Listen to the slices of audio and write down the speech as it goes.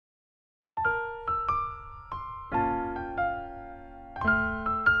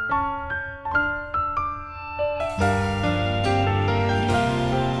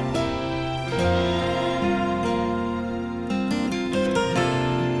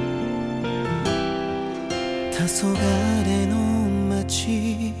黄昏の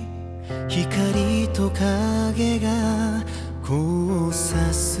街、光と影が交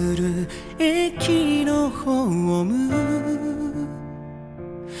差する駅のホーム。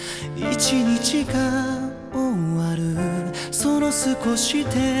一日が終わるその少し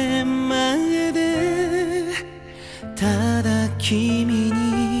手前で、ただ君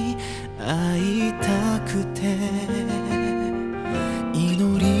に会いたくて、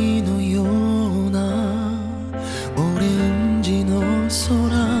祈りのようなオレンジの空、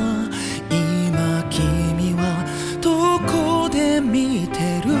今君はどこで見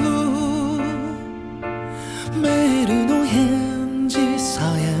てる？メールの返事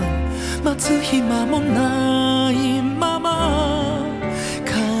さえ待つ暇もないまま、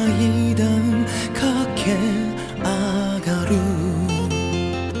階段駆け上がる。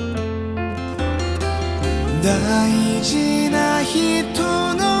大事な人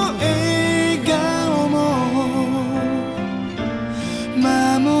の笑顔も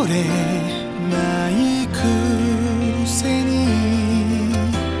守れないくせに、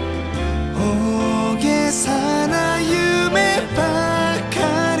大げさな夢ばか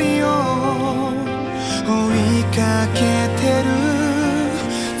りを追いかけてる。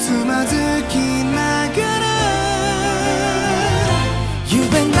つまずきながら言え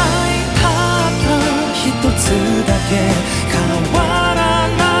ないたった一つだけ変わら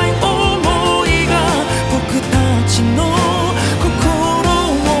ない想いが僕たちの心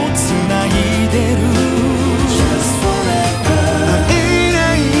をつないでる。会えな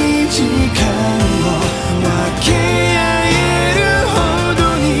い時間を分け合えるほど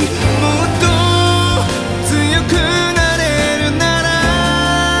に、もっと強くなれるなら、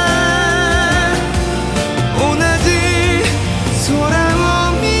同じ空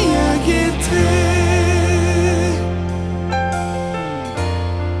を見上げて。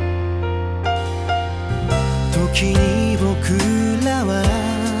時に僕らは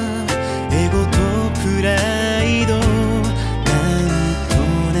エゴとプライド、なんと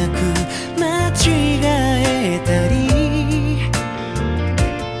なく間違えたり、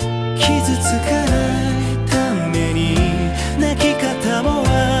傷つかないために泣き方も忘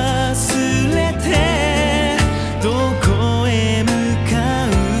れて、どこへ向かう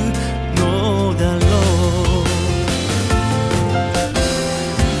のだろう。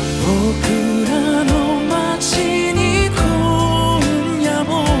僕らの街に今夜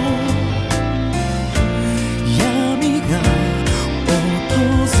も闇が訪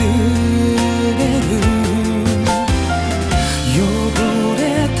れる。汚れ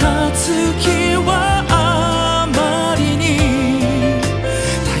た月はあまりに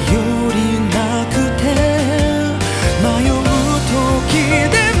頼りなくて、迷う時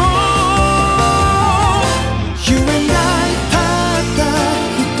でも言えないたった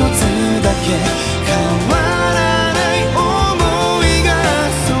一つだけ変わらない想いが、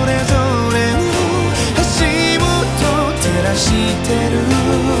それぞれの足元照らしてる。